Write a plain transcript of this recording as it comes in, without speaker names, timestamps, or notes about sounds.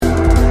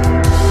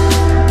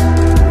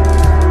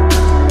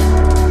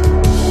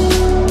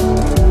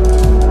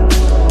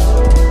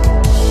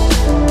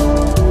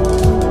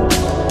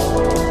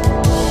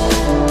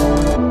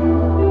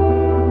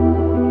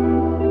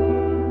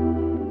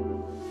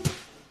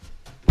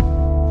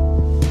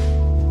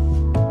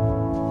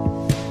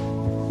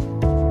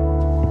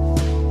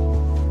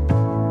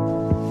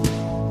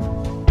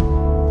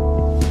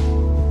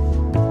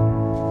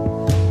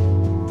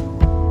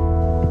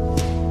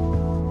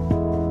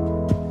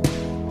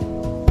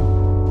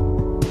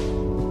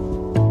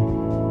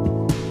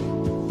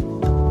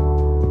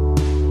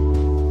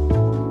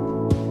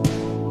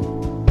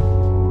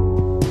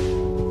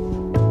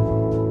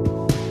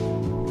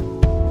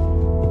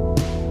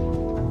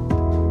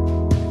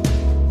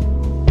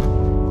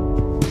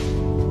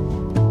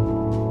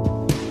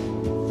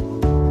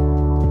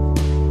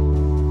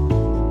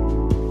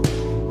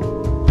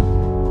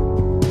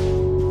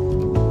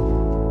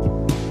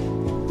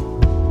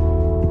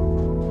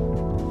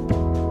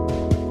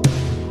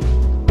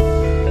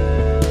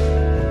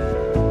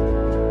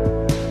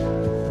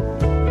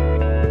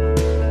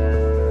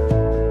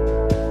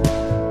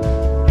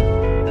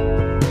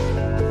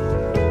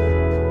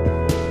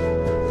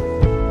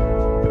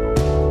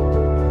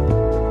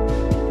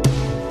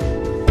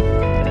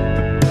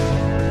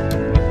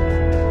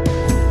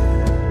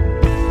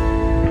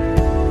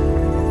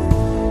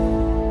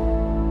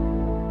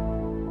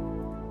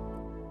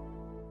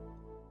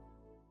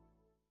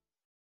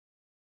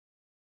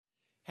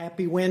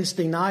Happy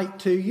Wednesday night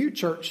to you,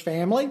 church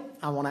family.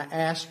 I want to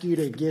ask you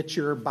to get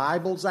your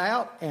Bibles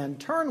out and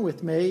turn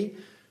with me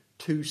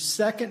to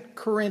 2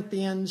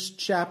 Corinthians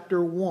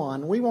chapter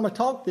 1. We want to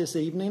talk this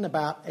evening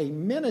about a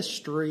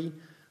ministry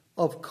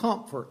of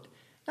comfort.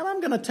 And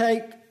I'm going to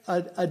take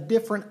a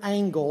different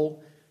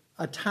angle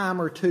a time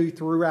or two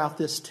throughout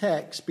this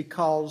text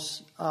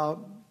because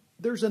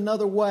there's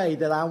another way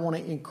that I want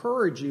to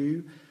encourage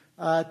you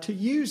to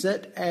use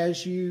it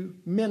as you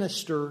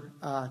minister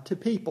to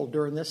people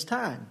during this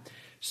time.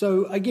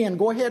 So again,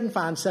 go ahead and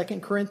find 2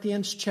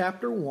 Corinthians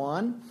chapter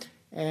 1,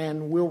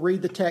 and we'll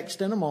read the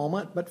text in a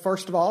moment. But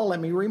first of all, let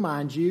me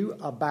remind you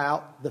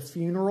about the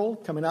funeral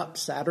coming up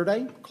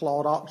Saturday.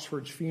 Claude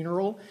Oxford's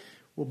funeral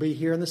will be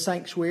here in the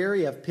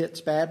sanctuary of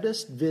Pitts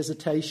Baptist.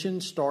 Visitation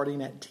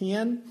starting at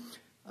 10,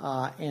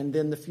 and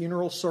then the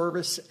funeral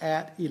service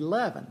at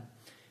 11.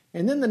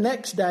 And then the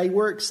next day,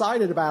 we're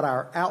excited about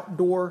our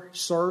outdoor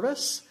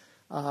service.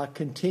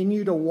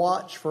 Continue to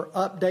watch for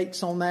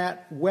updates on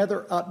that,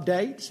 weather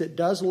updates. It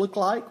does look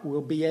like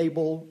we'll be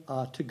able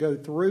to go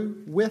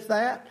through with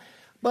that.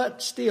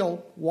 But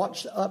still,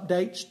 watch the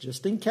updates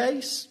just in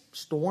case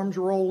storms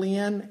roll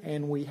in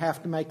and we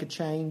have to make a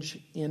change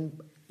in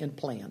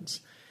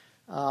plans.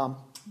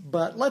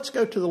 But let's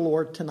go to the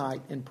Lord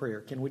tonight in prayer.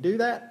 Can we do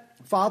that?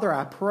 Father,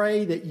 I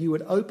pray that you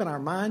would open our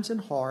minds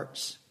and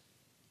hearts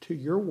to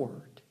your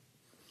word.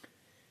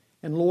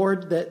 And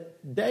Lord,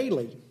 that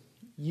daily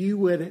you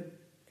would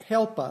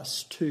help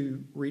us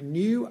to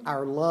renew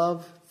our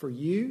love for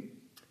you,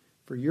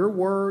 for your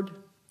word,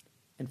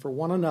 and for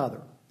one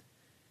another.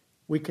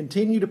 We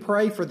continue to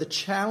pray for the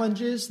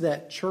challenges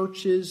that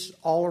churches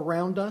all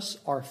around us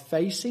are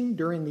facing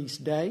during these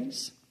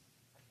days.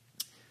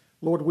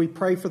 Lord, we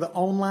pray for the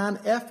online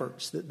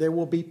efforts that there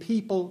will be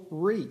people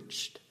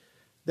reached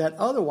that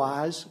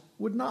otherwise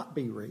would not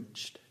be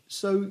reached.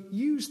 So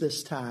use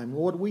this time.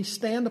 Lord, we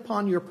stand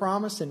upon your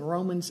promise in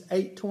Romans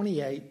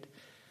 8:28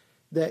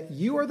 that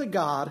you are the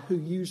God who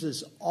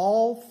uses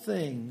all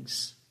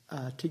things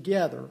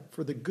together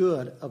for the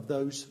good of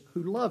those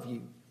who love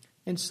you.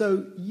 And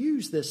so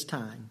use this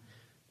time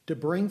to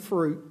bring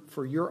fruit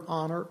for your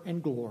honor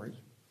and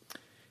glory.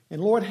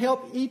 And Lord,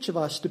 help each of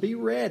us to be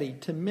ready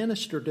to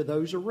minister to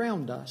those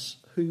around us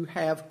who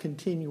have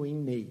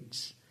continuing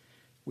needs.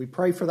 We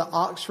pray for the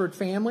Oxford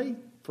family,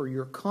 for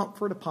your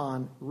comfort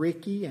upon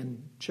Ricky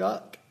and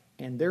Chuck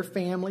and their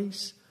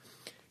families.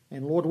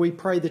 And Lord, we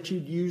pray that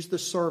you'd use the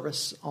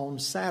service on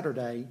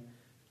Saturday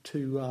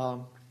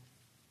to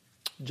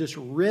just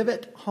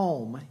rivet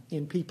home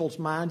in people's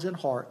minds and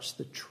hearts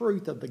the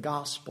truth of the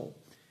gospel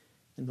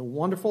and the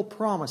wonderful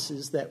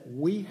promises that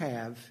we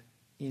have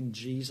in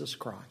Jesus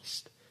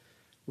Christ.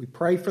 We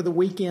pray for the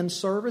weekend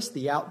service,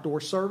 the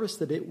outdoor service,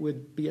 that it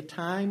would be a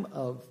time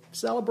of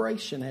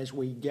celebration as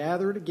we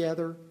gather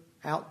together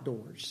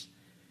outdoors.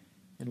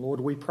 And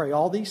Lord, we pray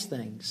all these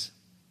things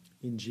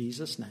in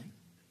Jesus' name.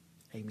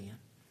 Amen.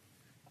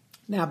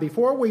 Now,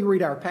 before we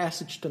read our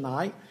passage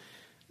tonight,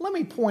 let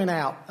me point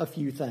out a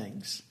few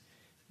things.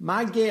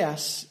 My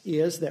guess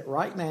is that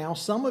right now,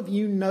 some of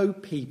you know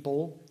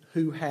people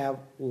who have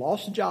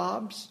lost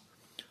jobs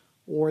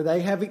or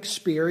they have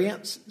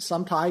experienced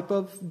some type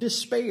of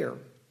despair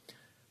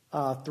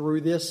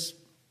through this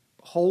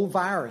whole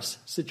virus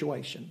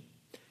situation.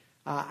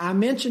 I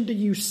mentioned to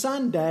you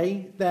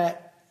Sunday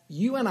that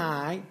you and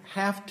I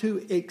have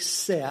to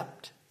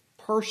accept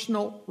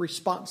personal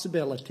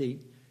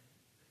responsibility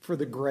for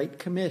the Great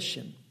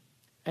Commission.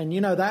 And you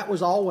know, that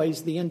was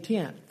always the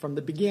intent from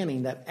the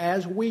beginning, that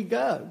as we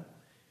go,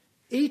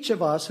 each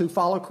of us who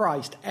follow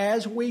Christ,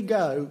 as we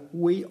go,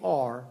 we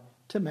are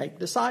to make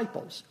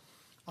disciples.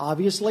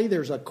 Obviously,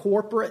 there's a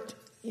corporate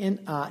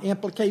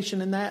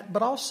implication in that,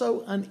 but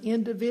also an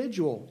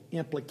individual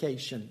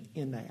implication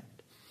in that.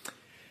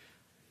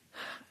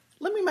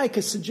 Let me make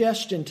a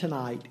suggestion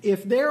tonight.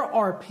 If there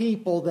are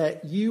people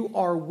that you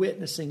are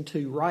witnessing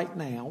to right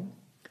now,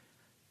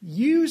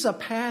 use a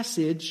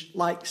passage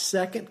like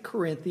 2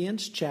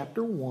 Corinthians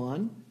chapter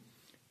 1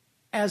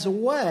 as a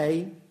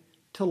way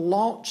to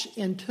launch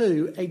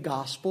into a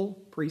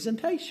gospel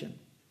presentation.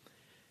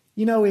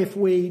 You know, if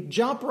we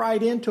jump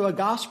right into a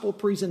gospel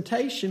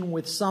presentation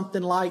with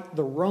something like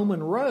the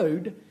Roman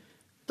road,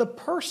 the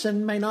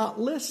person may not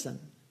listen.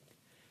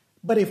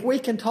 But if we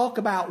can talk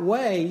about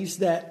ways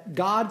that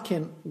God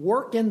can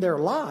work in their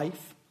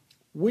life,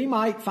 we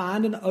might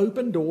find an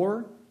open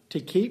door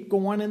to keep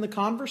going in the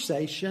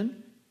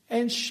conversation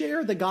and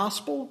share the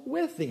gospel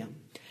with them.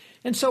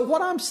 And so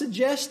what I'm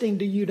suggesting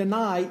to you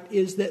tonight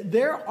is that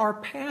there are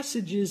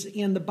passages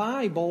in the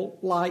Bible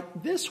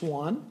like this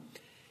one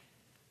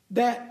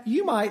that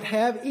you might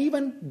have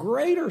even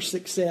greater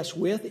success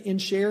with in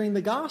sharing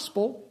the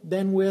gospel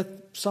than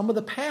with some of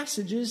the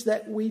passages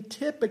that we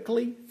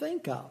typically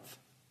think of.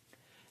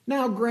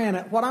 Now,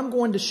 granted, what I'm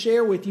going to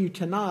share with you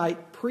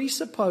tonight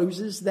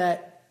presupposes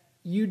that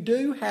you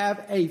do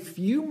have a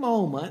few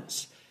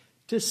moments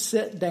to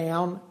sit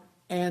down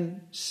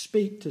and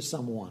speak to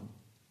someone.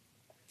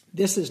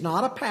 This is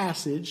not a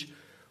passage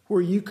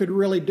where you could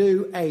really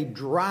do a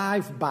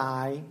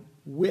drive-by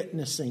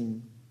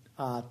witnessing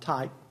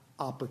type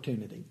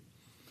opportunity.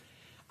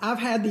 I've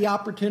had the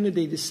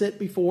opportunity to sit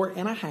before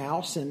in a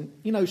house and,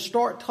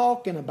 start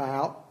talking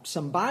about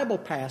some Bible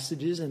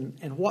passages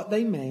and what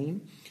they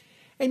mean.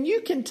 And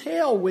you can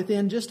tell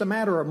within just a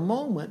matter of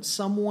moments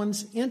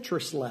someone's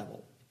interest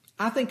level.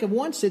 I think of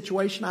one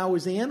situation I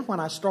was in when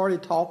I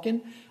started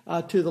talking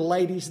to the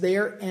ladies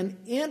there, and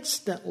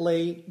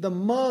instantly the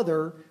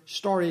mother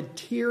started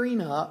tearing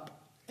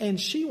up and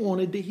she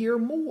wanted to hear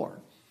more.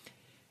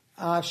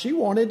 She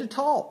wanted to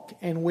talk,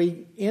 and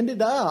we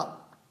ended up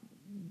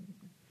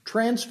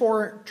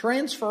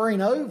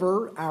transferring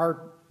over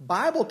our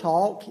Bible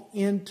talk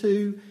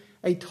into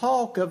a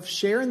talk of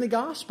sharing the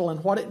gospel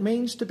and what it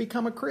means to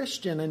become a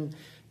Christian. And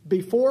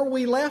before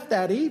we left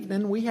that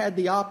evening, we had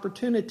the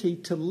opportunity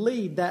to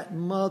lead that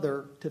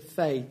mother to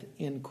faith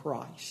in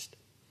Christ.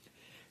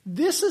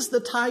 This is the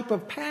type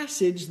of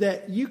passage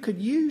that you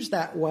could use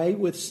that way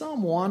with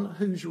someone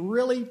who's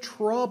really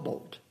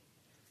troubled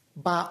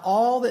by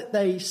all that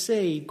they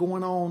see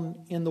going on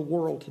in the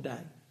world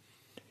today.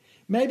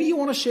 Maybe you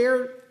want to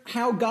share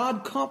how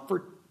God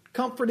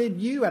comforted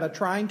you at a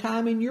trying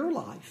time in your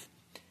life,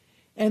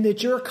 and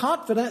that you're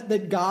confident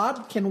that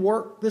God can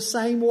work the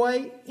same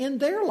way in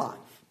their life.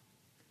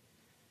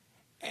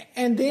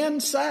 And then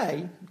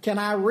say, can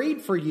I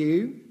read for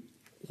you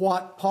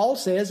what Paul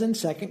says in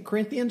 2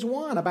 Corinthians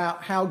 1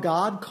 about how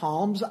God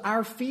calms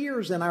our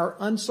fears and our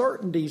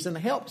uncertainties and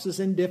helps us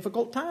in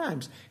difficult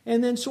times,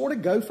 and then sort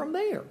of go from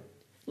there.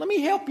 Let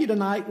me help you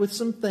tonight with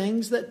some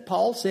things that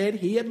Paul said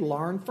he had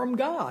learned from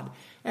God,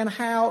 and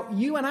how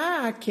you and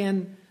I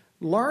can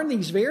learn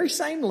these very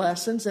same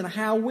lessons and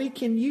how we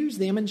can use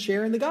them in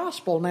sharing the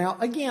gospel. Now,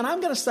 again, I'm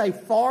going to say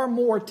far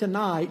more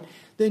tonight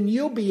than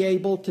you'll be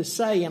able to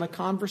say in a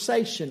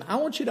conversation. I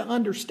want you to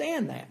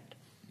understand that.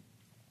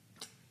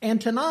 And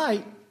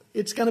tonight,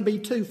 it's going to be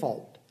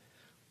twofold.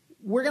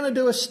 We're going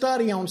to do a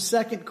study on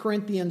 2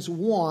 Corinthians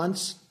 1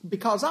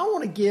 because I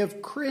want to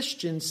give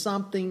Christians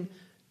something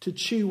to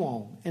chew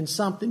on and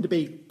something to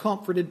be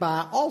comforted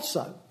by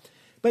also.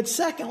 But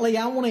secondly,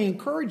 I want to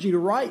encourage you to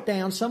write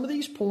down some of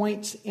these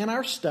points in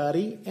our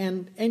study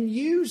and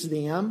use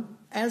them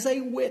as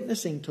a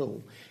witnessing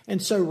tool.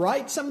 And so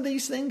write some of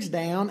these things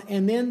down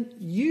and then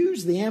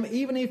use them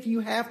even if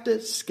you have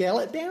to scale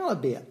it down a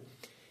bit.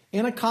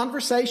 In a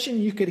conversation,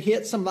 you could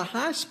hit some of the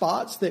high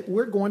spots that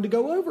we're going to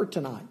go over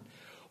tonight.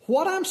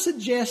 What I'm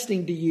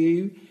suggesting to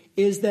you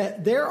is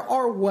that there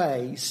are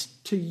ways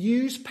to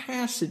use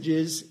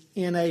passages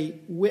in a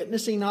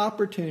witnessing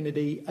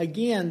opportunity,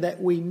 again,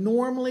 that we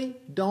normally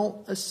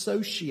don't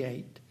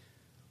associate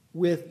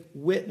with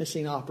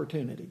witnessing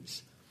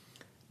opportunities.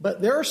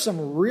 But there are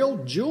some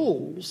real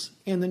jewels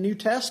in the New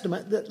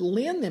Testament that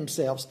lend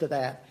themselves to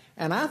that.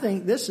 And I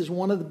think this is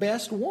one of the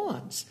best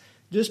ones,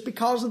 just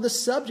because of the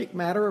subject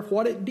matter of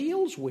what it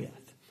deals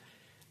with.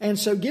 And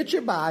so get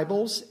your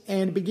Bibles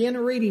and begin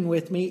reading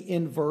with me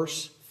in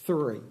verse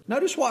 3.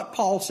 Notice what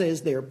Paul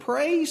says there.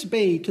 Praise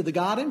be to the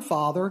God and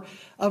Father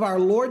of our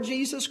Lord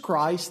Jesus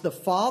Christ, the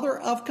Father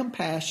of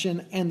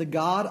compassion and the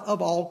God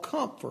of all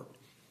comfort,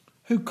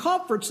 who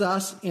comforts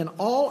us in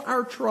all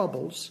our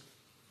troubles,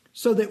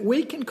 so that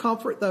we can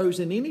comfort those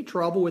in any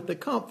trouble with the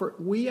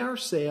comfort we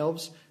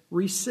ourselves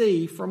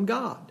receive from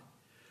God.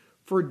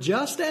 For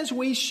just as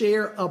we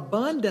share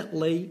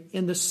abundantly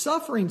in the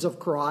sufferings of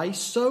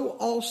Christ, so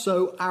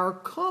also our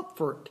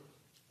comfort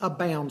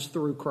abounds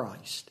through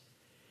Christ.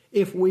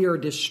 If we are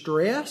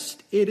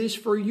distressed, it is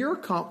for your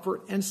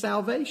comfort and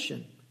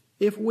salvation.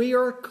 If we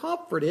are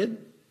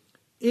comforted,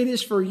 it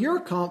is for your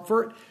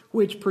comfort,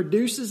 which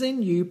produces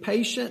in you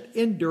patient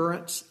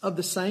endurance of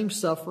the same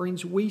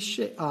sufferings we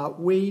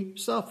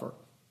suffer.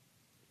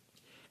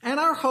 And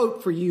our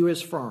hope for you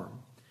is firm,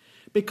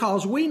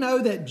 because we know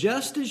that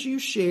just as you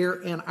share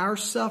in our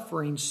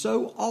suffering,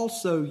 so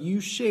also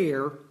you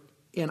share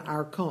in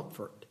our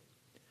comfort.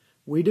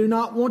 We do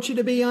not want you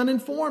to be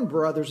uninformed,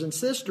 brothers and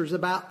sisters,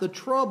 about the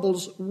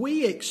troubles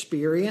we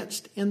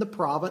experienced in the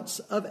province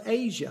of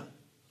Asia.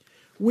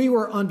 We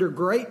were under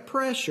great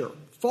pressure,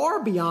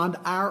 far beyond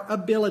our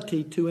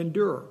ability to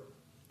endure,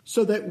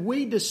 so that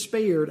we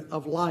despaired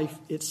of life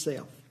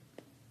itself.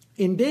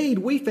 Indeed,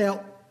 we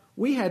felt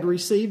we had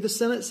received the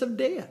sentence of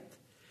death.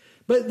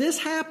 But this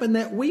happened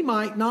that we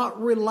might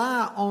not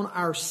rely on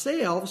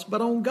ourselves,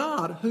 but on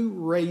God, who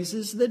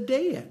raises the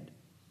dead.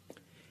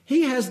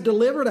 He has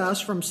delivered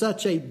us from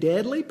such a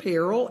deadly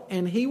peril,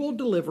 and he will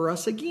deliver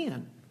us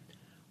again.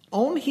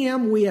 On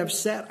him we have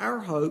set our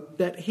hope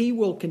that he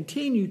will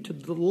continue to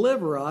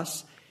deliver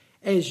us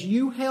as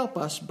you help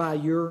us by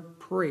your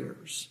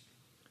prayers.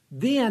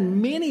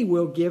 Then many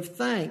will give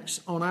thanks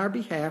on our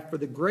behalf for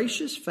the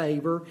gracious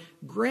favor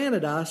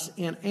granted us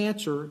in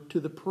answer to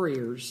the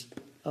prayers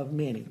of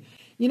many.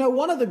 You know,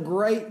 one of the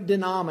great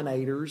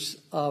denominators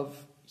of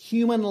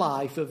human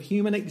life, of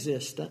human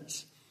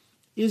existence,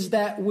 is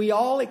that we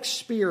all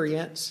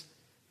experience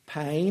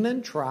pain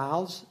and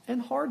trials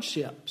and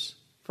hardships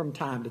from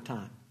time to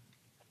time.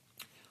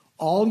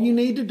 All you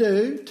need to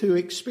do to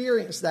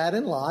experience that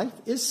in life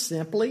is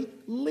simply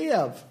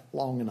live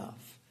long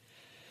enough.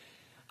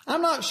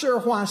 I'm not sure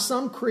why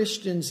some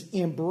Christians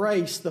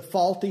embrace the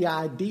faulty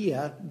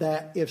idea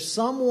that if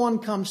someone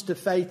comes to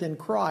faith in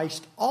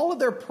Christ, all of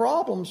their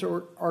problems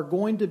are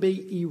going to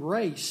be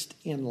erased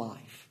in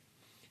life.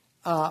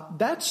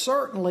 That's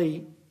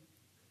certainly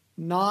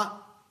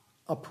not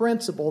a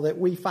principle that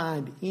we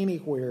find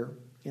anywhere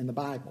in the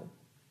Bible.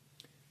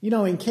 You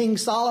know, in King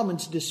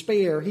Solomon's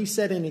despair, he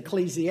said in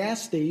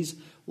Ecclesiastes,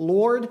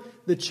 "Lord,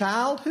 the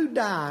child who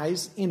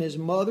dies in his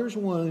mother's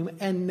womb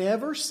and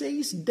never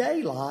sees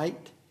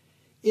daylight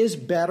is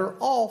better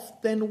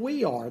off than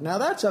we are." Now,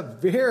 that's a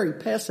very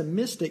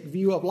pessimistic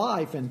view of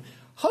life, and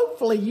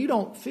hopefully you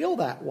don't feel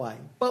that way.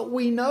 But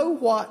we know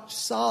what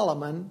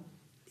Solomon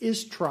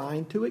is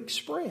trying to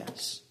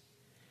express.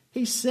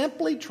 He's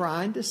simply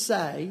trying to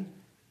say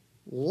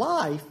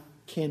life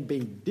can be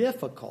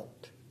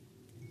difficult.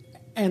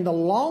 And the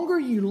longer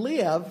you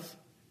live,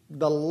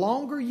 the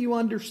longer you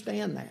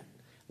understand that.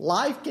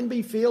 Life can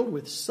be filled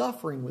with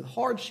suffering, with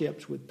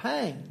hardships, with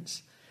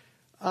pains,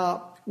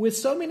 with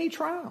so many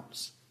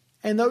trials.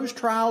 And those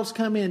trials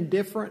come in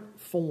different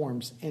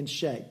forms and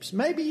shapes.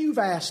 Maybe you've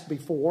asked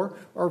before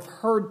or have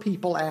heard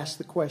people ask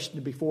the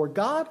question before,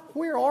 "God,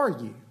 where are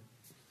you?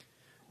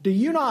 Do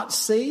you not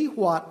see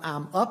what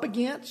I'm up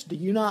against? Do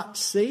you not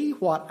see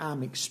what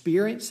I'm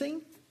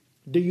experiencing?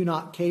 Do you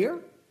not care?"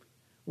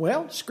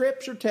 Well,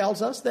 Scripture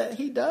tells us that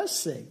He does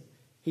see,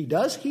 He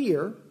does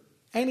hear,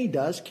 and He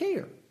does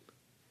care.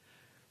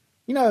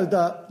 You know,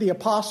 the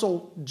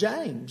Apostle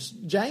James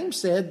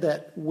said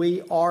that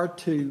we are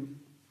to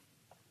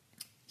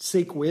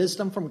seek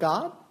wisdom from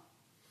God.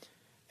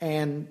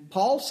 And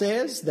Paul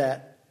says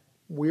that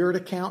we're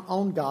to count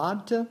on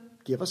God to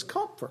give us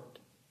comfort.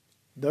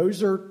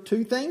 Those are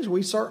two things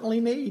we certainly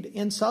need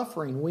in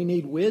suffering. We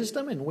need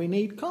wisdom and we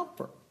need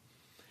comfort.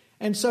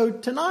 And so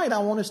tonight I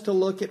want us to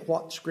look at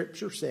what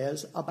Scripture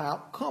says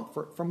about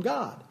comfort from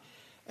God.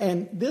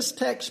 And this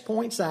text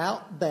points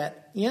out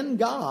that in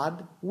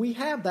God we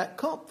have that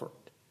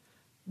comfort.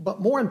 But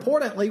more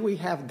importantly, we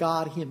have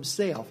God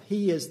Himself.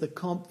 He is the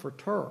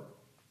comforter.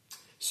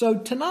 So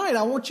tonight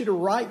I want you to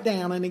write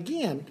down, and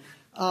again,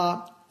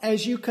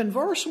 as you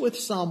converse with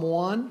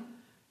someone,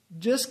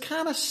 just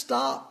kind of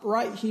stop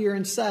right here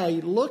and say,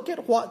 look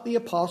at what the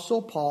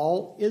Apostle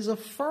Paul is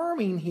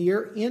affirming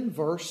here in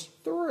verse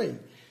 3.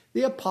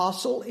 The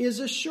apostle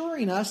is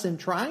assuring us in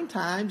trying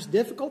times,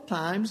 difficult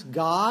times,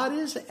 God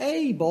is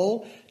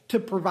able to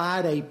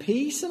provide a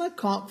peace and a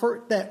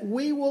comfort that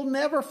we will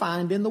never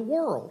find in the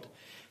world.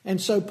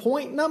 And so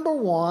point number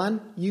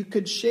one, you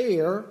could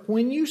share,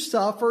 when you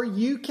suffer,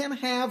 you can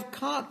have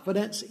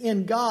confidence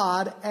in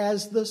God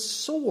as the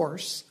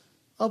source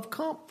of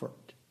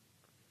comfort.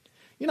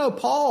 You know,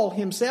 Paul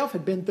himself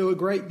had been through a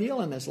great deal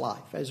in his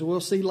life, as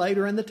we'll see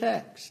later in the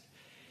text.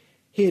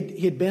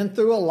 He'd been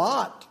through a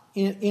lot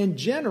in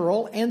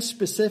general and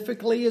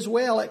specifically as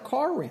well at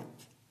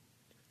Corinth.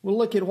 We'll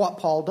look at what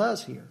Paul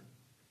does here.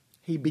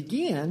 He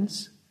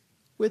begins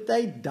with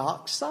a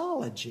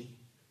doxology.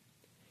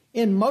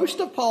 In most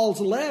of Paul's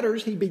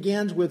letters, he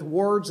begins with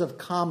words of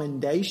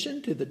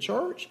commendation to the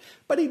church,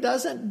 but he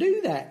doesn't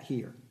do that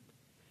here.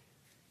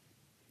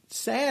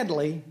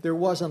 Sadly, there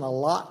wasn't a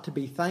lot to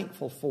be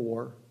thankful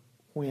for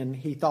when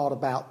he thought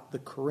about the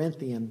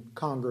Corinthian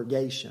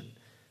congregation.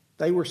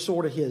 They were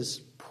sort of his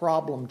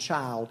problem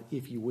child,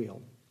 if you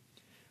will.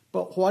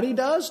 But what he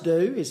does do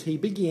is he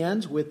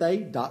begins with a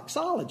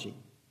doxology.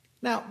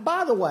 Now,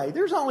 by the way,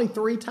 there's only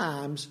 3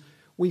 times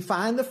we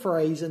find the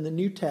phrase in the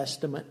New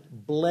Testament,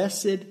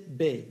 "blessed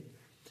be."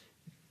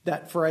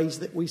 That phrase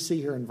that we see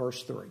here in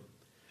verse 3.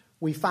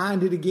 We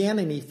find it again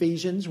in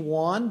Ephesians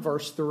 1,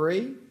 verse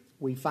 3.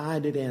 We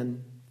find it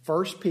in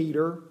 1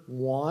 Peter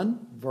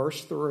 1,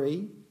 verse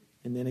 3.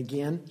 And then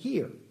again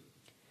here.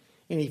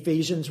 In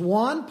Ephesians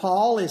 1,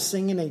 Paul is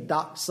singing a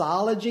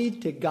doxology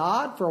to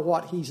God for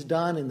what He's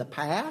done in the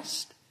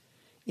past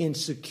in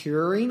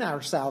securing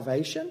our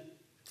salvation.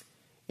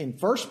 In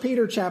 1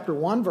 Peter chapter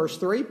 1, verse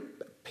 3,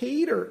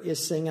 Peter is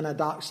singing a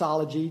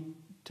doxology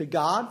to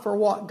God for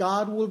what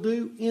God will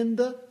do in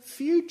the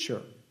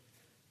future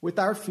with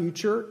our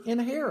future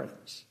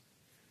inheritance.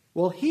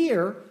 Well,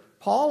 here,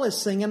 Paul is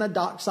singing a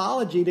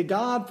doxology to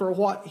God for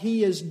what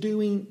He is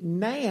doing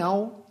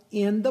now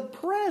in the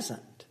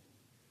present.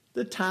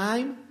 The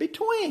time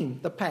between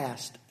the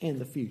past and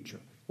the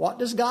future. What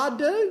does God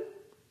do?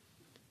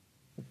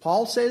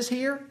 Paul says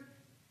here,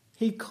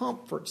 He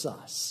comforts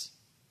us.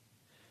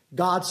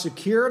 God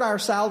secured our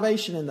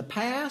salvation in the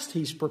past.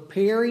 He's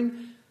preparing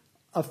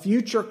a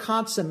future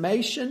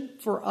consummation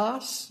for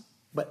us.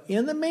 But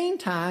in the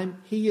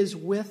meantime, He is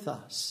with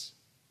us.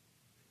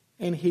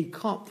 And He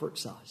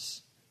comforts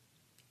us.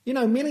 You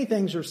know, many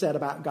things are said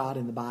about God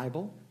in the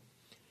Bible.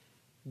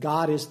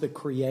 God is the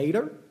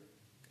creator.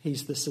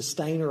 He's the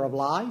sustainer of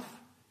life.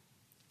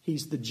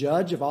 He's the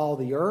judge of all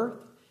the earth.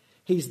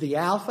 He's the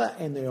Alpha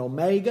and the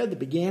Omega, the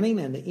beginning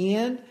and the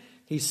end.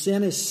 He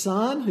sent His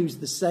Son, who's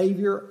the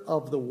Savior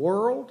of the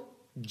world.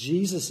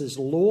 Jesus is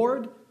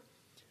Lord.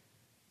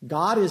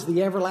 God is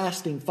the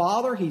everlasting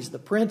Father. He's the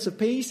Prince of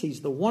Peace.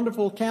 He's the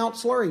wonderful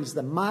Counselor. He's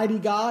the mighty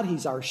God.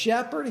 He's our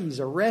shepherd. He's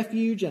a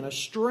refuge and a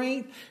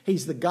strength.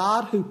 He's the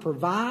God who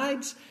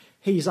provides.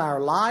 He's our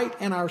light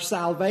and our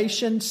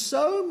salvation.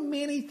 So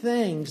many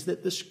things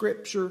that the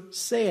Scripture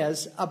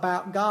says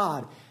about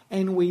God.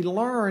 And we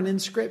learn in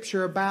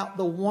Scripture about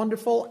the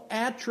wonderful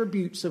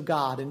attributes of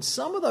God. And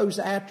some of those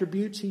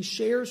attributes He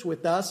shares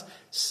with us.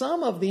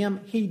 Some of them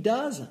He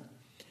doesn't.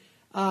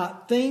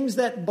 Things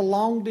that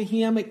belong to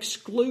Him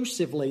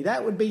exclusively.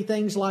 That would be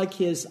things like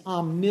His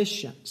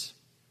omniscience,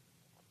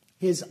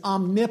 His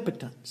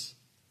omnipotence,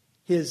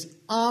 His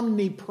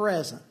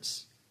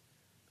omnipresence.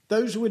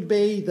 Those would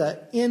be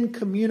the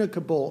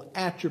incommunicable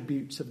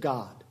attributes of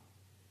God.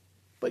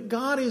 But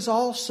God is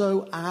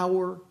also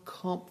our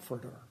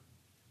comforter.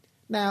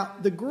 Now,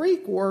 the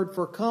Greek word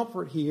for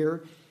comfort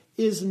here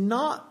is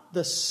not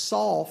the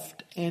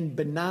soft and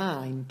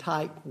benign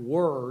type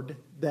word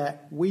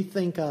that we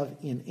think of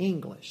in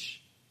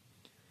English.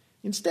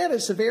 Instead,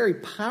 it's a very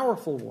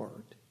powerful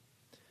word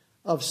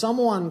of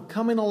someone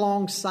coming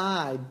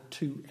alongside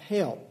to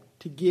help,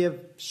 to give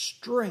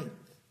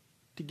strength,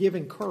 to give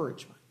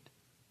encouragement.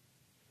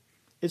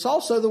 It's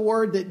also the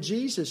word that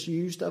Jesus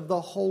used of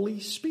the Holy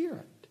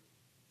Spirit.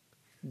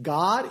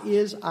 God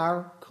is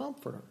our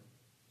comforter.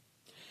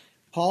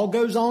 Paul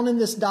goes on in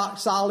this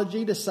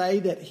doxology to say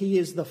that He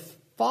is the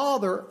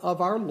Father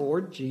of our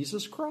Lord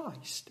Jesus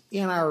Christ.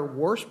 In our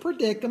worst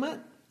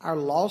predicament, our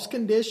lost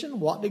condition,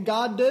 what did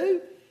God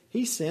do?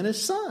 He sent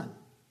His Son.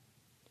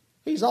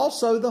 He's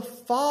also the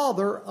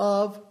Father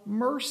of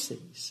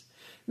mercies.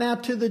 Now,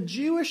 to the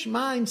Jewish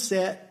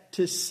mindset,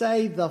 to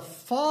say the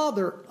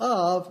Father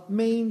of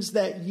means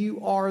that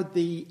you are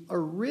the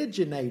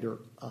originator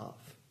of.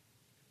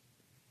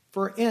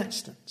 For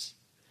instance,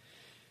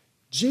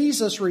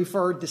 Jesus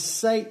referred to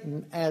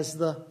Satan as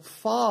the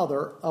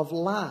father of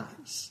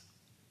lies,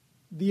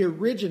 the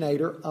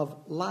originator of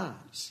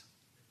lies.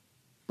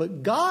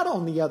 But God,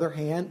 on the other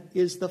hand,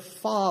 is the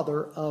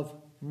Father of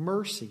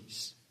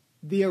mercies,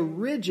 the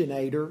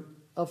originator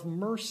of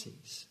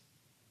mercies.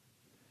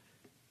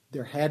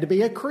 There had to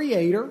be a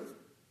creator,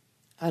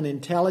 an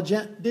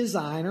intelligent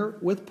designer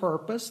with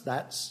purpose.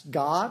 That's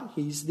God.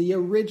 He's the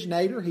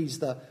originator. He's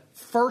the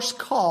first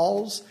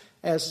cause,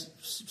 as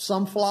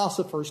some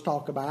philosophers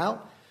talk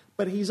about.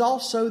 But He's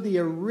also the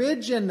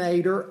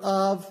originator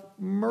of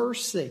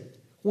mercy.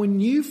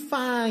 When you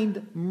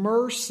find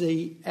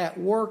mercy at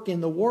work in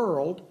the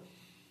world,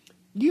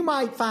 you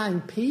might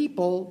find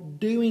people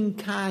doing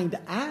kind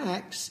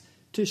acts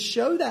to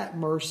show that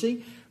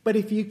mercy. But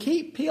if you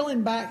keep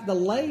peeling back the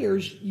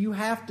layers, you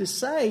have to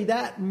say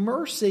that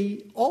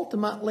mercy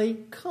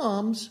ultimately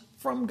comes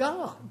from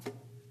God.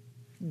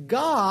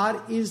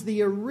 God is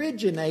the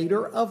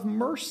originator of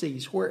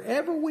mercies.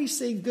 Wherever we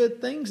see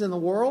good things in the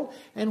world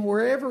and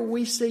wherever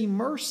we see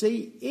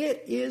mercy,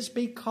 it is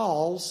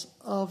because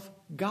of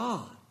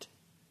God.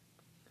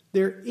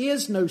 There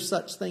is no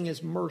such thing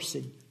as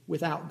mercy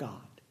without God.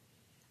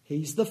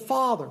 He's the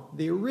Father,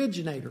 the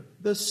originator,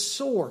 the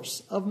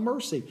source of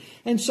mercy.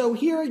 And so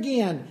here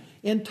again,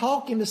 in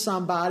talking to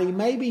somebody,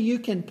 maybe you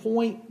can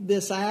point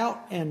this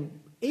out and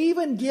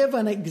even give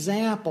an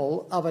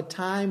example of a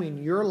time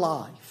in your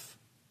life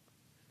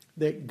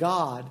that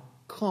God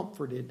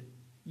comforted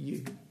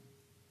you.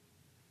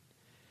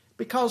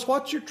 Because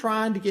what you're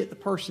trying to get the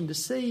person to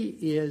see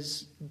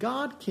is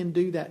God can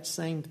do that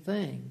same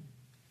thing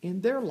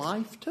in their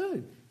life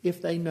too,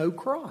 if they know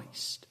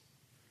Christ.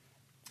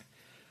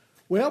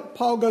 Well,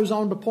 Paul goes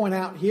on to point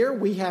out here,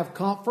 we have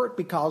comfort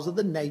because of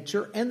the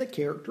nature and the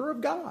character of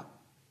God.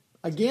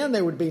 Again,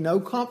 there would be no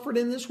comfort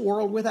in this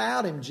world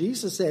without Him.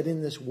 Jesus said,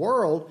 in this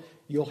world,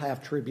 you'll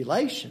have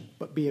tribulation,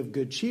 but be of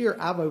good cheer.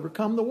 I've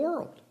overcome the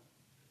world.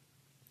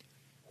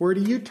 Where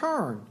do you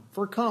turn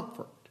for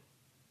comfort?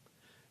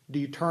 Do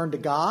you turn to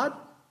God,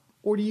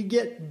 or do you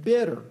get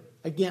bitter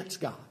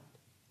against God?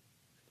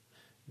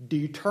 Do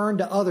you turn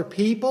to other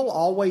people,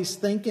 always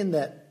thinking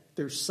that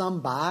there's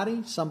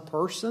somebody, some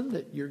person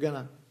that you're going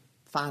to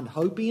find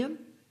hope in?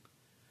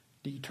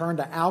 Do you turn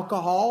to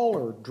alcohol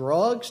or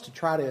drugs to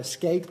try to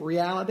escape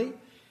reality?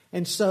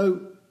 And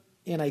so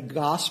in a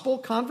gospel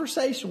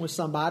conversation with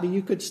somebody,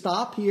 you could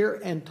stop here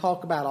and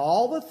talk about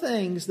all the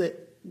things that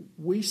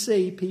we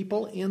see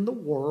people in the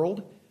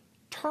world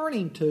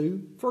turning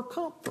to for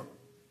comfort.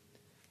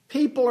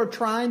 People are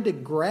trying to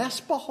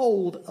grasp a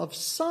hold of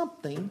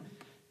something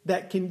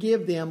that can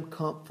give them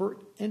comfort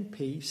and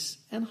peace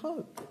and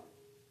hope.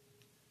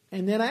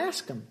 And then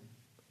ask them,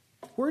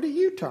 where do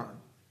you turn?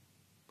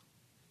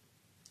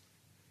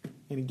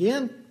 And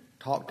again,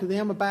 talk to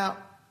them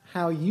about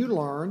how you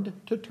learned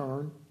to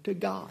turn to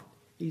God.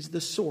 He's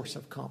the source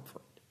of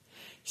comfort.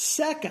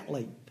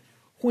 Secondly,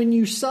 when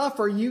you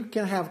suffer, you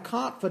can have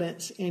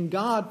confidence in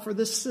God for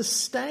the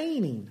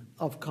sustaining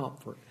of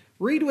comfort.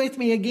 Read with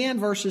me again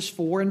verses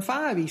 4 and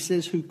 5. He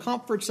says, who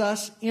comforts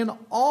us in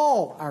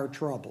all our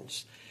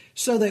troubles,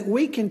 so that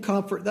we can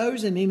comfort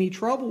those in any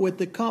trouble with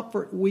the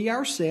comfort we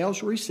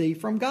ourselves receive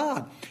from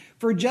God.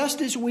 For just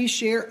as we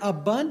share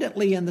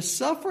abundantly in the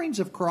sufferings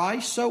of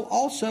Christ, so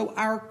also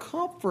our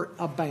comfort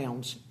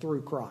abounds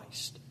through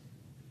Christ.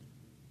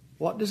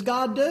 What does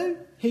God do?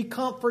 He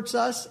comforts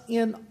us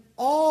in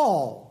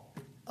all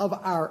of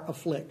our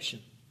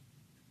affliction.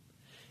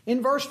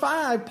 In verse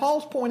 5,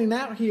 Paul's pointing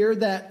out here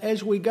that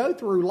as we go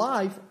through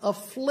life,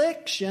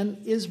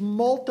 affliction is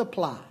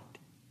multiplied.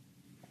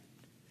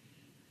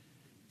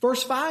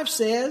 Verse 5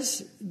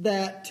 says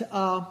that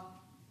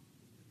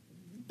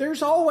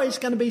there's always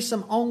going to be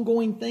some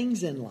ongoing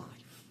things in life.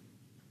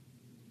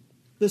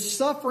 The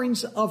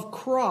sufferings of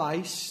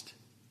Christ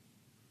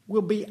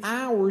will be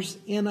ours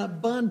in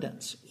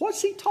abundance.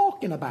 What's he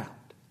talking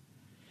about?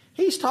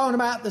 He's talking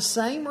about the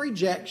same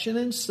rejection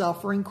and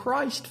suffering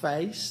Christ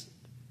faced.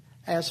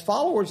 As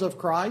followers of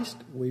Christ,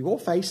 we will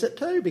face it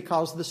too,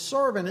 because the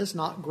servant is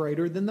not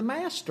greater than the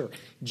master.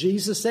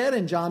 Jesus said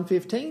in John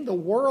 15, the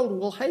world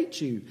will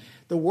hate you.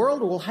 The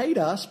world will hate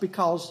us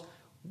because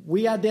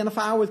we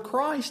identify with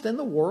Christ and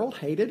the world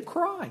hated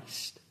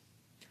Christ.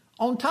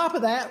 On top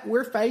of that,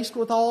 we're faced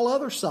with all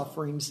other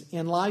sufferings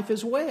in life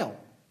as well.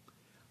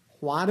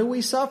 Why do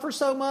we suffer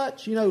so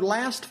much? You know,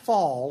 last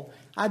fall,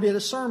 I did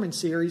a sermon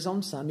series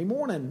on Sunday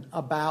morning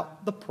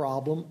about the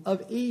problem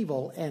of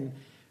evil, and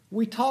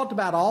we talked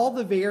about all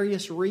the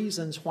various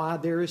reasons why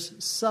there is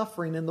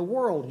suffering in the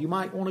world. You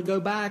might want to go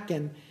back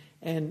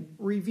and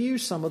review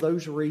some of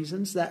those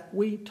reasons that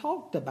we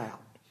talked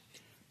about.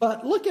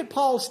 But look at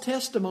Paul's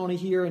testimony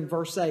here in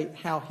verse 8,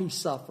 how he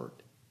suffered.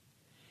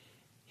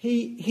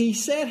 He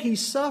said he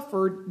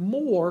suffered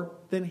more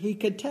than he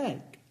could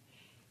take.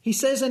 He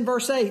says in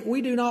verse 8,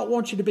 we do not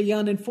want you to be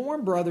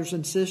uninformed, brothers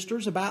and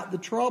sisters, about the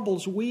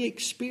troubles we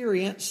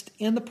experienced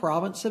in the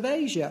province of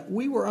Asia.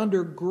 We were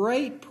under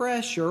great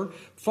pressure,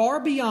 far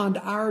beyond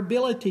our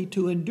ability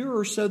to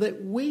endure, so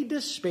that we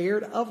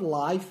despaired of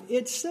life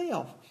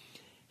itself.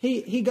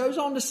 He goes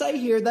on to say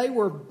here, they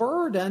were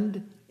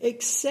burdened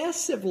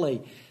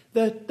excessively.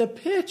 The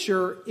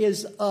picture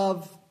is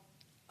of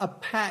a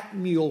pack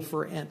mule,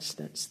 for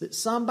instance, that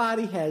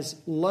somebody has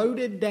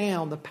loaded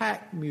down the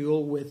pack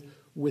mule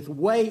with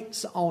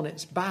weights on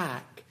its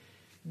back,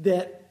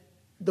 that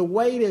the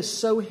weight is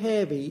so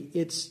heavy,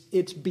 it's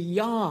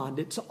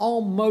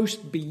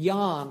almost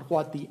beyond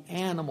what the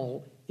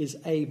animal is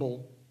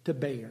able to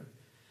bear.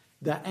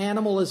 The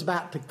animal is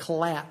about to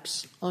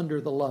collapse under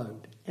the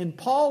load. And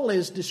Paul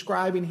is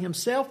describing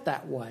himself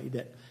that way,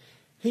 that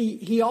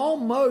he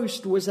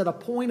almost was at a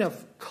point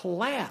of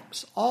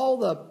collapse, all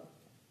the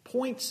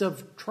points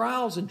of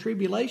trials and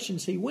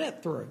tribulations he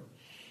went through.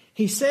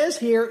 He says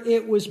here,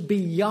 it was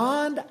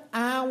beyond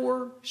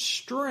our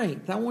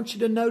strength. I want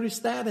you to notice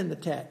that in the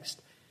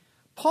text.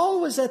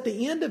 Paul was at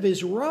the end of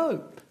his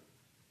rope.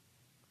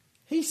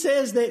 He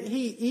says that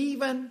he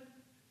even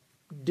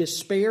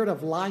despaired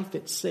of life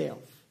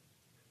itself.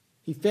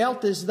 He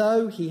felt as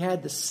though he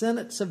had the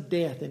sentence of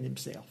death in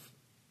himself.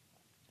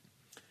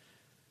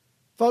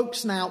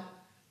 Folks, now,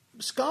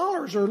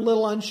 scholars are a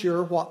little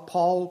unsure what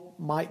Paul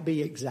might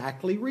be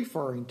exactly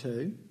referring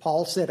to.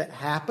 Paul said it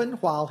happened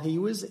while he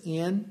was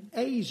in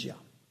Asia.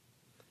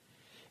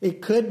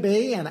 It could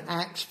be in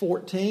Acts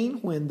 14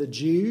 when the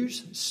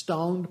Jews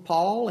stoned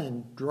Paul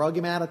and dragged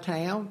him out of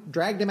town,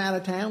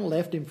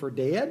 left him for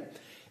dead.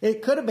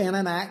 It could have been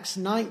in Acts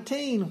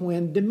 19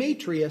 when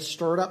Demetrius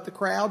stirred up the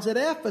crowds at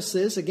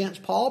Ephesus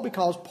against Paul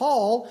because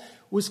Paul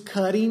was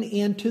cutting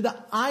into the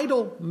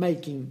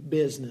idol-making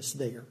business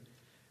there.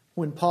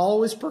 When Paul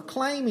was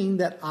proclaiming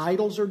that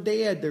idols are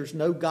dead, there's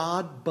no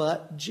God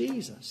but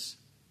Jesus.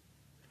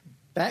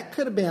 That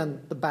could have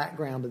been the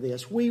background of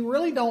this. We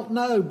really don't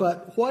know,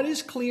 but what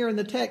is clear in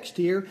the text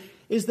here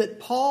is that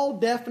Paul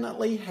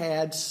definitely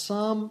had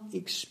some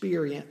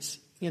experience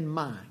in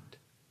mind.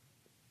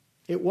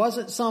 It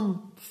wasn't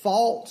some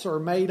false or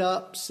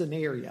made-up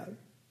scenario.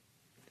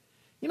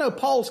 You know,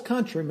 Paul's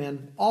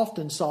countrymen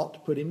often sought to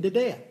put him to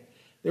death.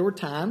 There were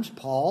times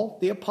Paul,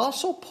 the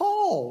Apostle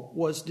Paul,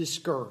 was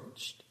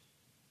discouraged.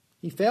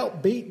 He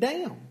felt beat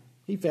down.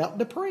 He felt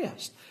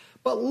depressed.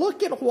 But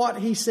look at what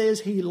he says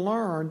he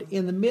learned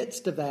in the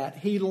midst of that.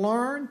 He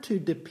learned to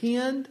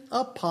depend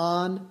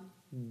upon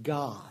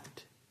God.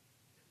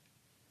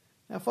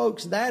 Now,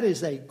 folks, that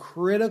is a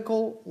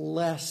critical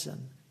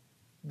lesson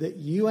that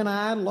you and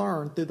I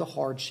learn through the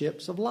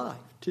hardships of life,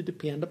 to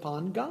depend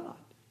upon God.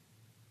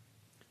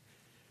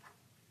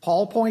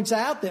 Paul points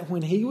out that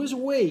when he was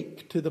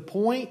weak to the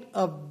point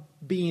of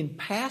being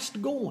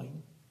past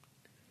going,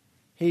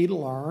 he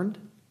learned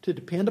to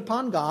depend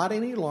upon God,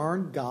 and he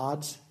learned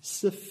God's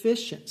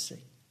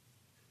sufficiency.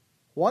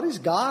 What is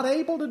God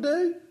able to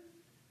do?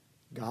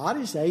 God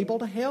is able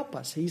to help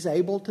us. He's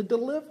able to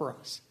deliver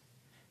us.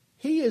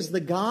 He is the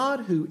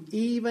God who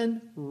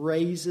even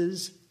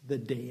raises the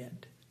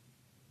dead.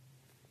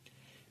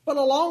 But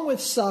along with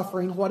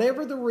suffering,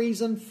 whatever the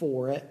reason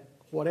for it,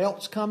 what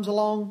else comes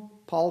along?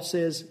 Paul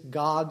says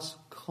God's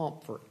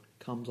comfort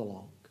comes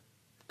along.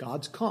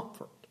 God's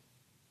comfort.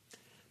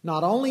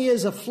 Not only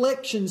is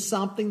affliction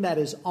something that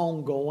is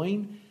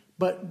ongoing,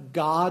 but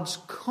God's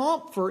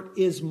comfort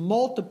is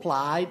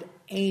multiplied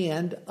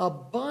and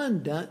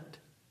abundant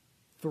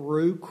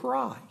through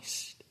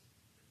Christ.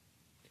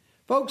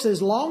 Folks,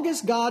 as long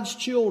as God's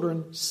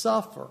children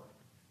suffer,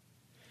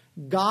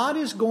 God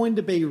is going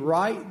to be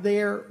right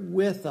there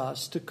with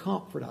us to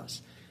comfort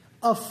us.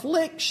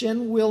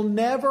 Affliction will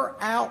never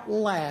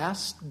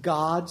outlast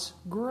God's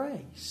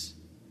grace.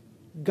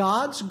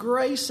 God's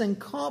grace and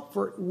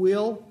comfort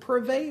will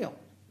prevail.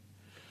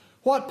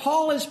 What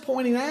Paul is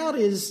pointing out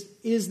is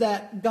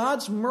that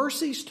God's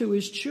mercies to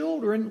His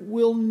children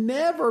will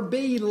never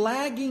be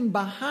lagging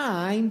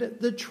behind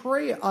the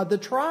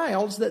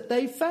trials that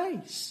they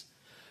face.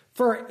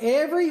 For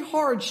every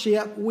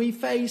hardship we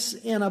face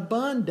in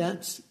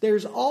abundance,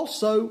 there's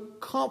also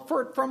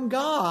comfort from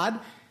God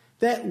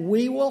that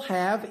we will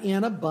have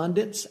in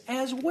abundance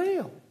as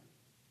well.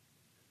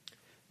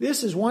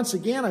 This is once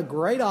again a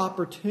great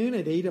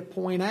opportunity to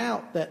point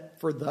out that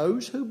for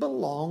those who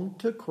belong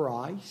to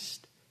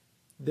Christ,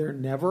 they're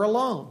never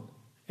alone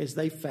as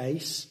they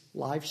face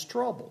life's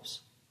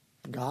troubles.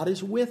 God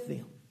is with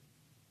them.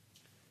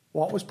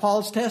 What was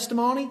Paul's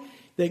testimony?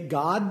 That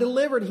God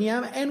delivered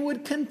him and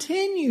would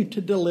continue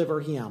to deliver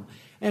him.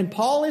 And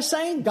Paul is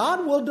saying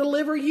God will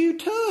deliver you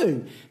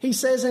too. He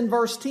says in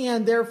verse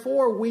 10,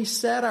 therefore we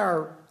set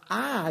our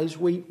eyes,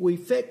 we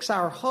fix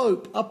our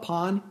hope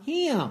upon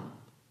Him.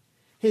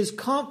 His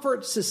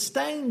comfort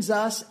sustains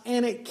us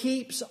and it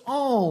keeps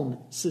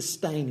on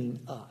sustaining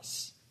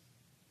us.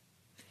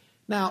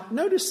 Now,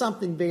 notice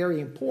something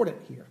very important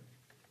here.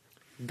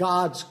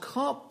 God's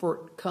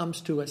comfort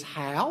comes to us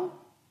how?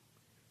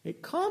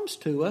 It comes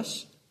to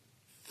us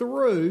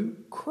through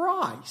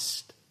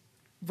Christ,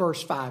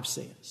 verse 5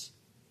 says.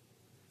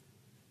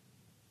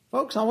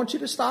 Folks, I want you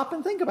to stop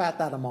and think about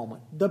that a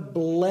moment. The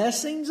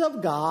blessings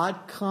of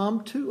God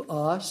come to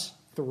us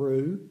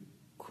through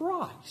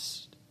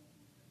Christ.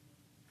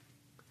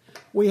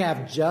 We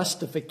have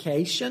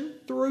justification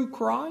through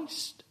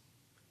Christ.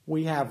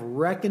 We have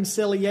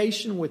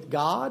reconciliation with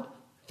God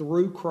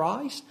through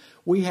Christ.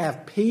 We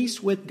have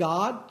peace with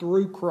God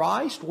through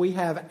Christ. We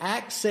have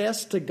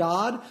access to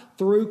God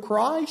through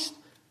Christ.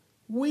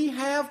 We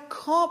have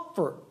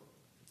comfort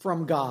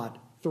from God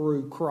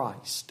through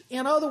Christ.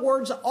 In other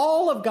words,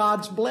 all of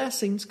God's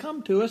blessings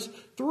come to us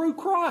through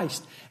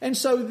Christ. And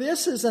so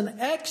this is an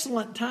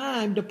excellent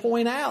time to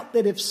point out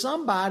that if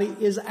somebody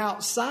is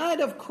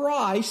outside of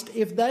Christ,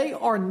 if they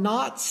are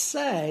not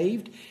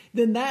saved,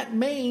 then that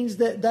means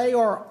that they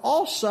are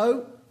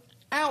also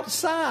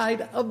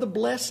outside of the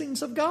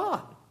blessings of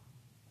God.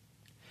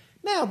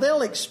 Now,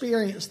 they'll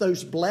experience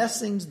those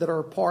blessings that are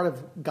a part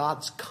of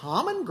God's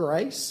common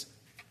grace.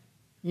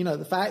 You know,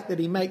 the fact that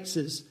He makes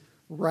His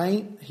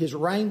rain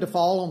to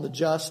fall on the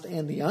just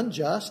and the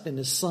unjust, and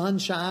His sun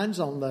shines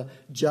on the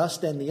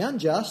just and the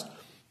unjust.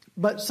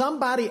 But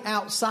somebody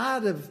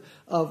outside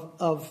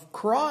of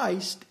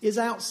Christ is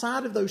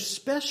outside of those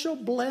special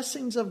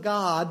blessings of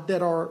God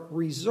that are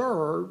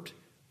reserved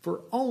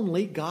for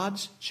only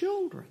God's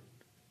children.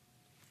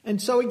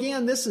 And so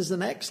again, this is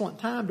an excellent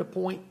time to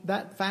point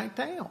that fact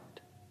out.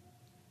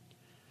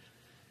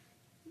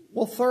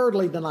 Well,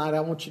 thirdly tonight,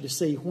 I want you to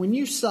see, when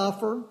you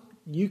suffer,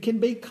 you can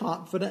be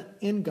confident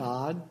in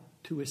God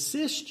to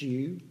assist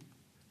you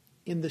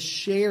in the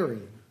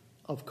sharing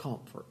of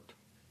comfort.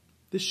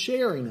 The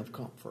sharing of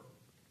comfort.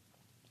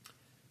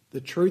 The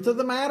truth of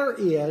the matter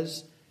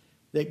is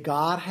that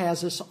God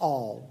has us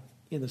all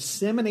in the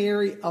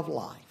seminary of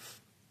life.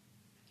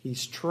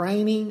 He's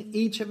training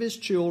each of His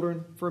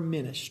children for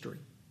ministry.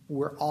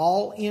 We're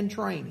all in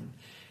training.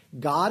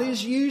 God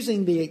is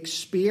using the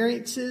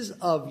experiences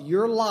of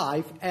your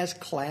life as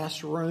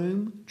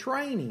classroom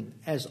training,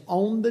 as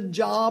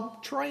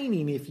on-the-job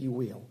training, if you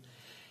will.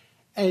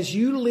 As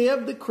you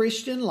live the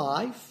Christian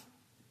life,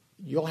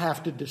 you'll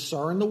have to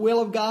discern the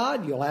will of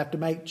God. You'll have to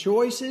make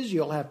choices.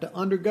 You'll have to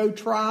undergo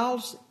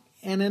trials.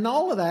 And in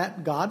all of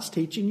that, God's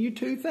teaching you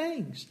two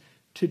things.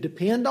 To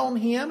depend on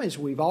Him, as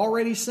we've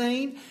already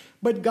seen,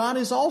 but God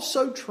is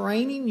also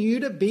training you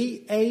to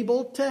be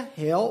able to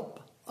help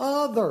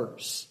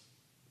others.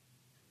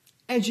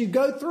 As you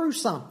go through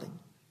something,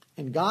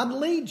 and God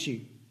leads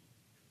you,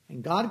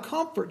 and God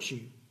comforts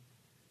you,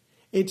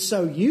 it's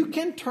so you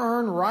can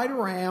turn right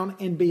around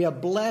and be a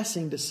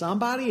blessing to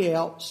somebody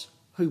else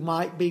who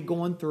might be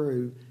going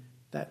through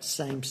that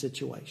same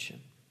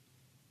situation.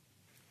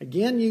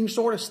 Again, you can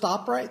sort of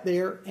stop right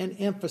there and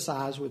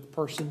emphasize with the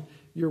person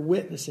you're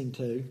witnessing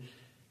to.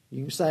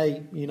 You can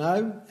say, you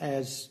know,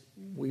 as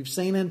we've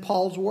seen in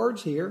Paul's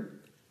words here,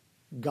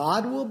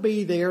 God will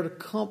be there to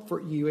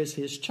comfort you as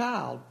His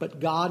child, but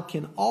God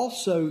can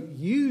also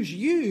use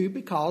you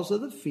because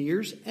of the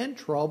fears and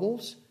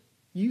troubles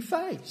you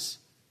face.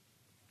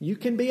 You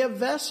can be a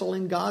vessel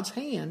in God's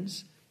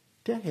hands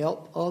to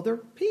help other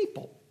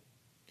people.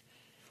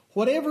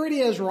 Whatever it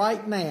is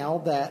right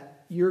now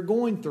that you're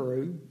going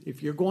through,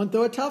 if you're going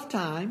through a tough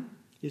time,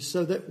 is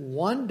so that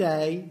one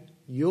day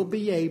you'll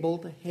be able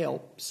to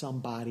help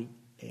somebody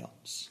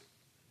else.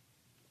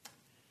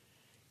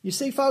 You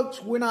see,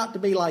 folks, we're not to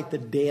be like the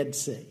Dead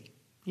Sea.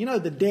 You know,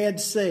 the Dead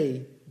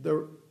Sea,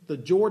 the the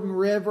Jordan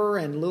River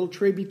and little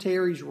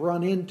tributaries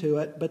run into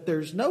it, but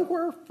there's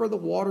nowhere for the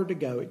water to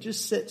go. It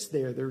just sits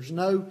there. There's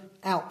no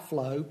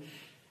outflow.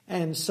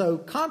 And so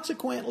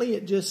consequently,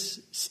 it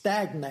just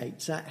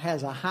stagnates. It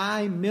has a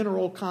high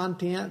mineral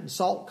content and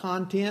salt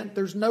content.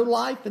 There's no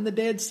life in the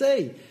Dead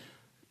Sea.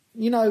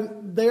 You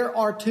know, there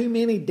are too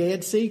many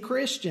Dead Sea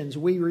Christians.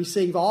 We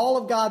receive all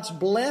of God's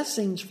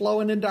blessings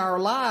flowing into our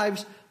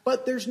lives,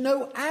 but there's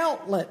no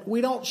outlet. We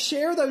don't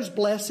share those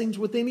blessings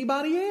with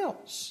anybody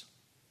else.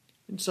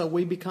 And so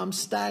we become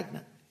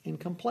stagnant and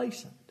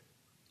complacent.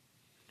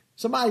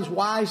 Somebody's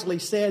wisely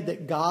said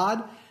that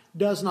God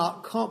does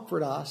not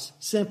comfort us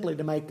simply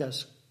to make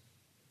us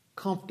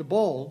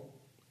comfortable,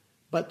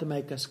 but to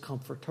make us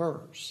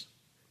comforters.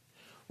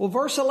 Well,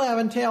 verse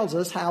 11 tells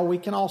us how we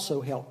can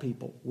also help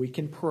people. We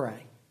can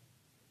pray.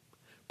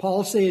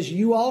 Paul says,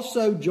 you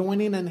also join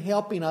in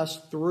helping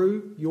us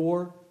through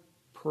your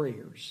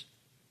prayers.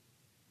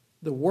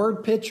 The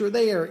word picture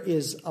there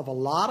is of a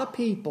lot of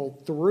people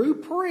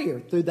through prayer,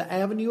 through the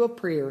avenue of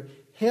prayer,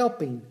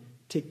 helping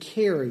to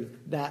carry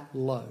that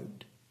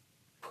load.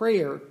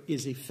 Prayer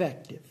is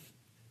effective.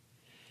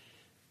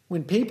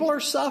 When people are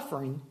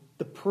suffering,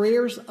 the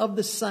prayers of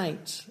the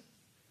saints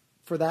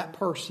for that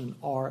person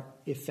are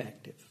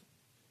effective.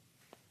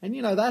 And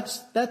you know, that's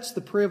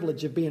the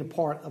privilege of being a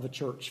part of a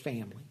church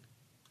family.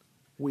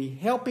 We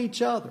help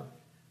each other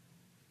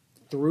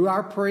through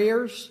our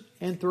prayers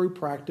and through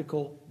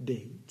practical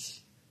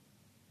deeds.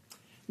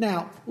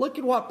 Now, look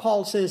at what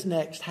Paul says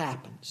next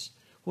happens.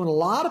 When a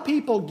lot of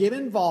people get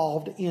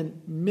involved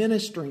in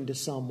ministering to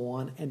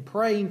someone and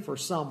praying for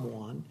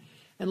someone,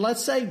 and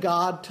let's say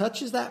God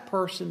touches that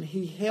person,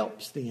 He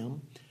helps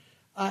them,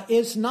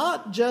 it's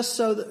not just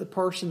so that the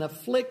person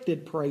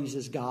afflicted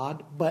praises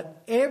God,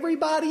 but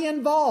everybody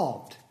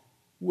involved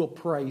will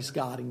praise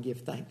God and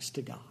give thanks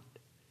to God.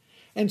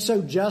 And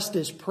so just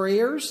as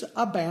prayers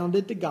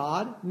abounded to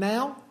God,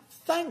 now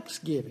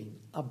thanksgiving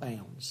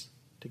abounds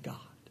to God.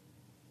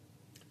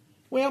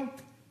 Well,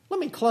 let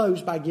me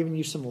close by giving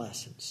you some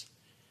lessons.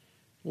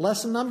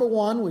 Lesson number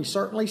 1, we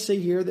certainly see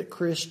here that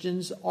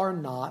Christians are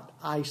not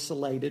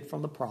isolated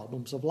from the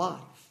problems of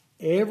life.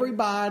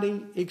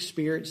 Everybody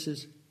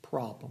experiences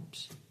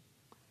problems.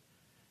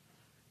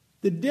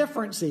 The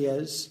difference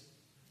is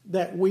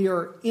that we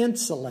are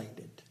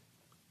insulated.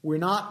 We're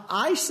not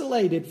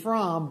isolated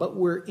from, but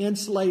we're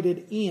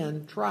insulated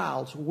in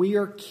trials. We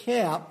are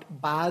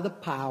kept by the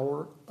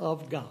power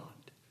of God.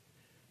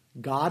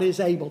 God is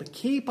able to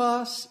keep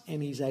us,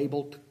 and He's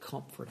able to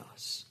comfort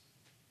us.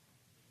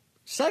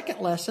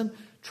 Second lesson,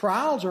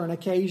 trials are an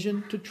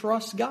occasion to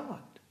trust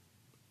God.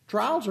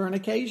 Trials are an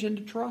occasion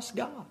to trust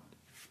God.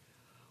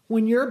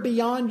 When you're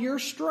beyond your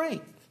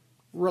strength,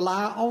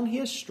 rely on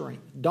His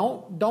strength.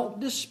 Don't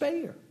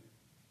despair.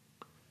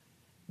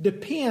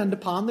 Depend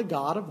upon the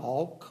God of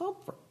all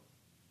comfort.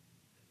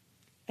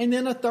 And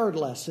then a third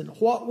lesson,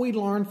 what we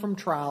learn from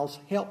trials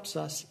helps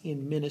us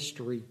in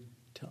ministry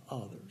to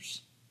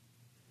others.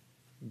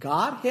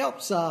 God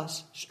helps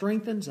us,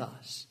 strengthens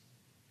us.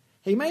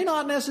 He may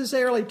not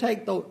necessarily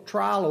take the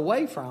trial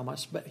away from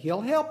us, but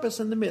He'll help us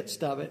in the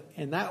midst of it,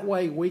 and that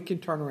way we can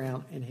turn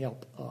around and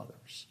help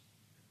others.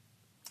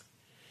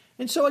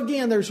 And so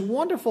again, there's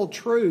wonderful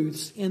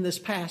truths in this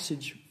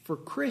passage for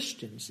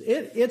Christians.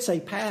 It's a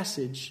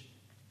passage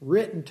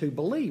written to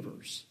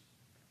believers,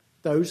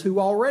 those who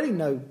already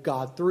know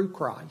God through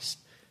Christ,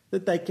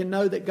 that they can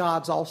know that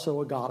God's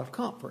also a God of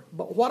comfort.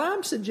 But what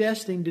I'm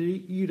suggesting to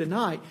you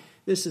tonight,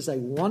 this is a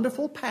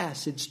wonderful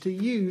passage to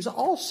use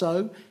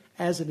also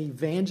as an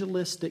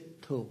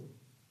evangelistic tool.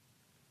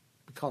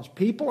 Because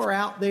people are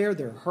out there,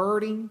 they're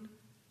hurting,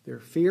 they're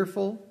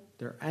fearful,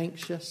 they're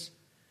anxious.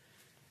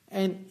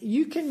 And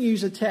you can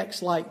use a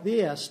text like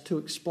this to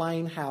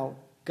explain how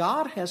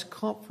God has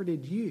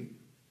comforted you.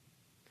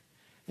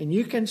 And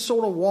you can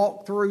sort of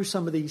walk through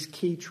some of these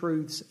key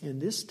truths in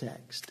this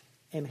text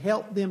and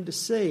help them to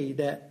see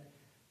that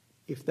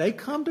if they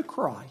come to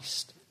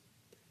Christ,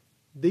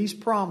 these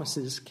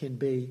promises can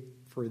be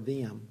for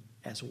them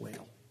as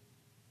well.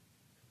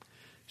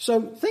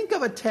 So think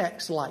of a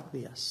text like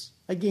this.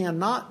 Again,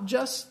 not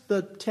just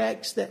the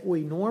text that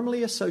we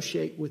normally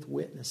associate with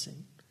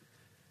witnessing.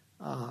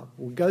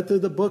 We'll go through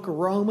the book of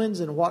Romans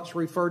and what's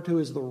referred to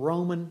as the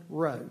Roman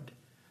road.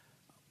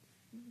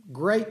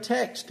 Great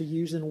text to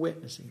use in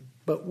witnessing.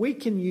 But we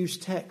can use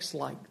texts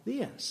like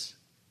this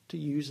to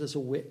use as a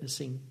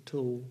witnessing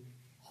tool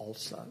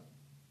also.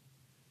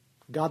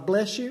 God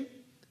bless you.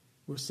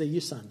 We'll see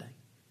you Sunday.